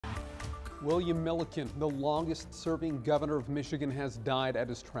William Milliken, the longest-serving governor of Michigan, has died at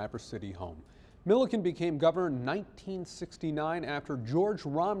his Traverse City home. Milliken became governor in 1969 after George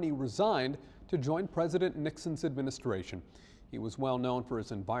Romney resigned to join President Nixon's administration. He was well known for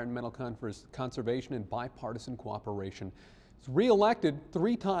his environmental conservation and bipartisan cooperation. He was re-elected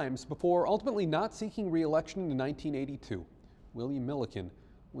 3 times before ultimately not seeking re-election in 1982. William Milliken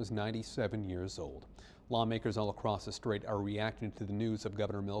was 97 years old. Lawmakers all across the state are reacting to the news of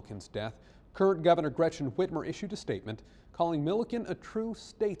Governor Milliken's death. Current Governor Whitmer issued a statement calling Milliken a true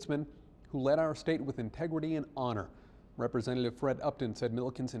statesman who led our state with integrity and honor. Representative Fred Upton said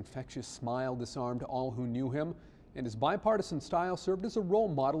Milliken's infectious smile disarmed all who knew him, and his bipartisan style served as a role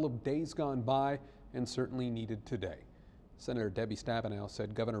model of days gone by and certainly needed today. Senator Debbie Stabenow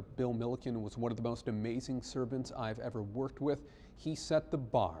said Governor Bill Milliken was one of the most amazing servants I've ever worked with. He set the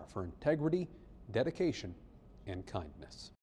bar for integrity, dedication, and kindness.